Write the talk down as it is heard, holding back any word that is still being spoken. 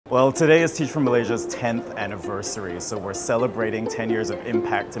Well, today is Teach for Malaysia's 10th anniversary, so we're celebrating 10 years of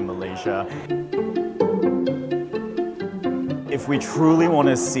impact in Malaysia. If we truly want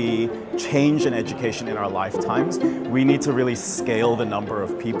to see change in education in our lifetimes, we need to really scale the number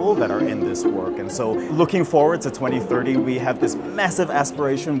of people that are in this work. And so looking forward to 2030, we have this massive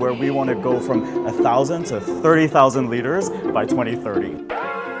aspiration where we want to go from 1,000 to 30,000 leaders by 2030.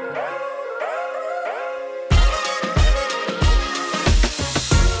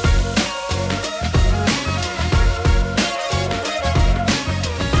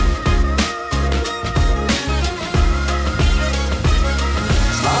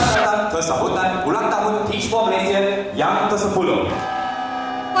 Sambutan ulang tahun Teach for Malaysia yang ke-10.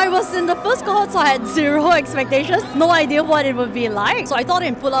 I was in the first cohort, so I had zero expectations, no idea what it would be like. So I thought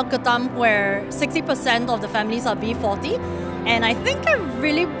in Pulau Ketam, where 60% of the families are B40, and I think I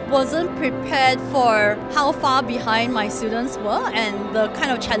really wasn't prepared for how far behind my students were and the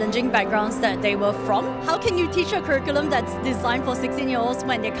kind of challenging backgrounds that they were from. How can you teach a curriculum that's designed for 16-year-olds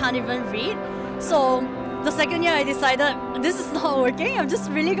when they can't even read? So the second year I decided this is not working. I'm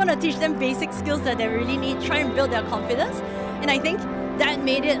just really going to teach them basic skills that they really need, try and build their confidence. And I think that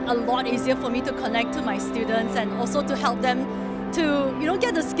made it a lot easier for me to connect to my students and also to help them to,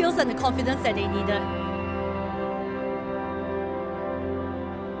 get the skills and the confidence that they needed.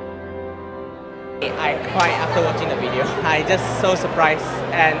 I cried after watching the video. I just so surprised,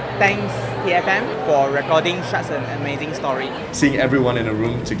 and thanks TFM for recording such an amazing story. Seeing everyone in a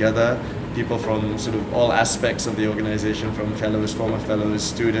room together, people from sort of all aspects of the organization, from fellows, former fellows,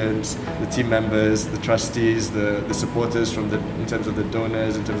 students, the team members, the trustees, the supporters in terms of the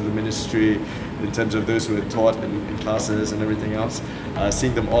donors, in terms of the ministry, in terms of those who had taught in classes and everything else.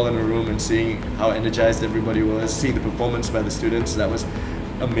 Seeing them all in a room and seeing how energized everybody was, seeing the performance by the students, that was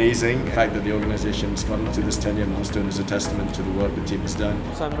amazing. The fact that the organization has gotten to this 10-year milestone is a testament to the work the team has done.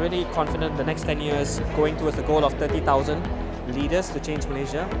 So I'm really confident the next 10 years going towards the goal of 30,000 leaders to change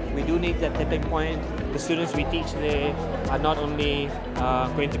Malaysia. We do need that tipping point. The students we teach today are not only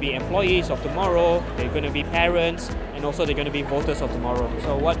going to be employees of tomorrow, they're going to be parents, and also they're going to be voters of tomorrow.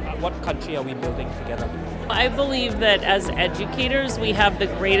 So what country are we building together? I believe that as educators we have the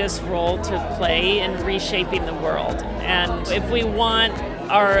greatest role to play in reshaping the world. And if we want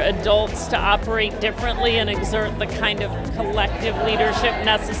our adults to operate differently and exert the kind of collective leadership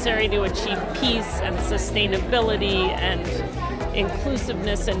necessary to achieve peace and sustainability and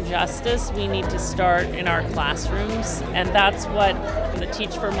inclusiveness and justice, we need to start in our classrooms, and that's what the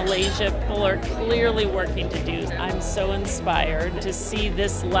Teach for Malaysia people are clearly working to do. I'm so inspired to see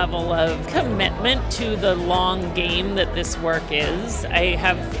this level of commitment to the long game that this work is. I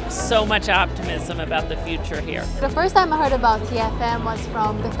have so much optimism about the future here. The first time I heard about TFM was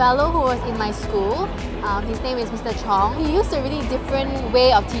from the fellow who was in my school. His name is Mr. Chong. He used a really different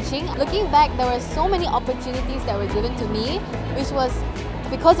way of teaching. Looking back, there were so many opportunities that were given to me, which was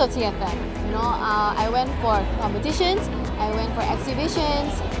because of TFM. I went for competitions, I went for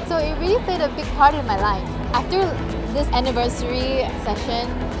exhibitions, so it really played a big part in my life. After this anniversary session,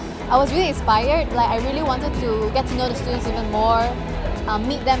 I was really inspired. I really wanted to get to know the students even more,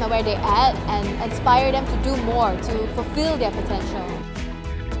 meet them where they're at, and inspire them to do more, to fulfill their potential.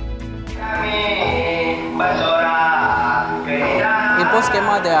 In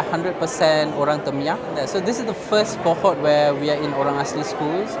post-KEMA, there are 100% orang Temiah. So this is the first cohort where we are in Orang Asli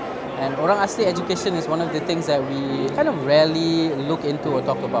schools. And Orang Asli education is one of the things that we kind of rarely look into or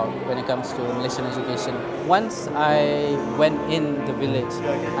talk about when it comes to Malaysian education. Once I went in the village,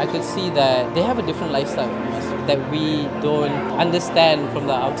 I could see that they have a different lifestyle from us that we don't understand from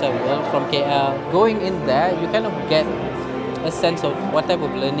the outside world, from KL. Going in there, you kind of get a sense of what type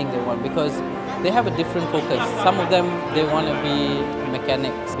of learning they want, because they have a different focus. Some of them, they want to be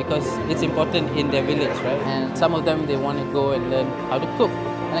mechanics because it's important in their village, right? And some of them, they want to go and learn how to cook.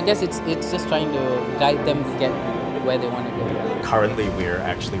 And I guess it's just trying to guide them to get where they want to go. Currently, we're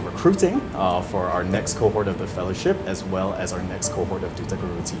actually recruiting for our next cohort of the fellowship, as well as our next cohort of Duta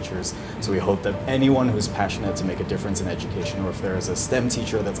Guru teachers. So we hope that anyone who's passionate to make a difference in education, or if there is a STEM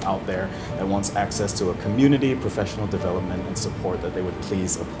teacher that's out there that wants access to a community, professional development, and support, that they would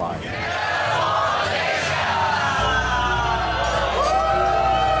please apply.